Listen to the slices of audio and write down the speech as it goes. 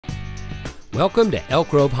Welcome to Elk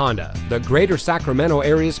Grove Honda, the greater Sacramento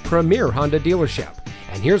area's premier Honda dealership.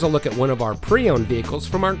 And here's a look at one of our pre-owned vehicles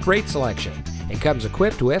from our great selection. It comes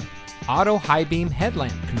equipped with auto high beam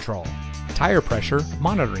headlamp control, tire pressure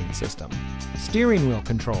monitoring system, steering wheel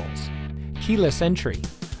controls, keyless entry,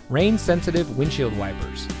 rain sensitive windshield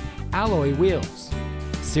wipers, alloy wheels,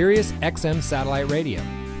 Sirius XM satellite radio,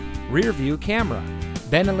 rear view camera,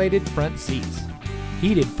 ventilated front seats,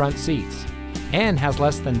 heated front seats, and has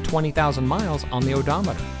less than 20,000 miles on the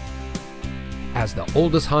odometer. As the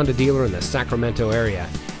oldest Honda dealer in the Sacramento area,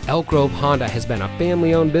 Elk Grove Honda has been a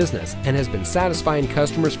family-owned business and has been satisfying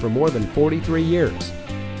customers for more than 43 years.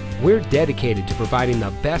 We're dedicated to providing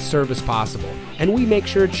the best service possible, and we make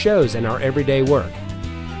sure it shows in our everyday work.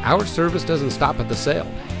 Our service doesn't stop at the sale.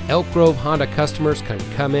 Elk Grove Honda customers can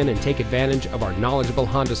come in and take advantage of our knowledgeable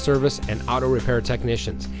Honda service and auto repair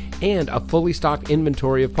technicians, and a fully stocked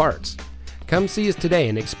inventory of parts. Come see us today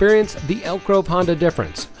and experience the Elk Grove Honda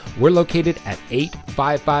difference. We're located at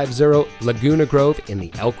 8550 Laguna Grove in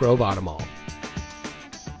the Elk Grove Auto Mall.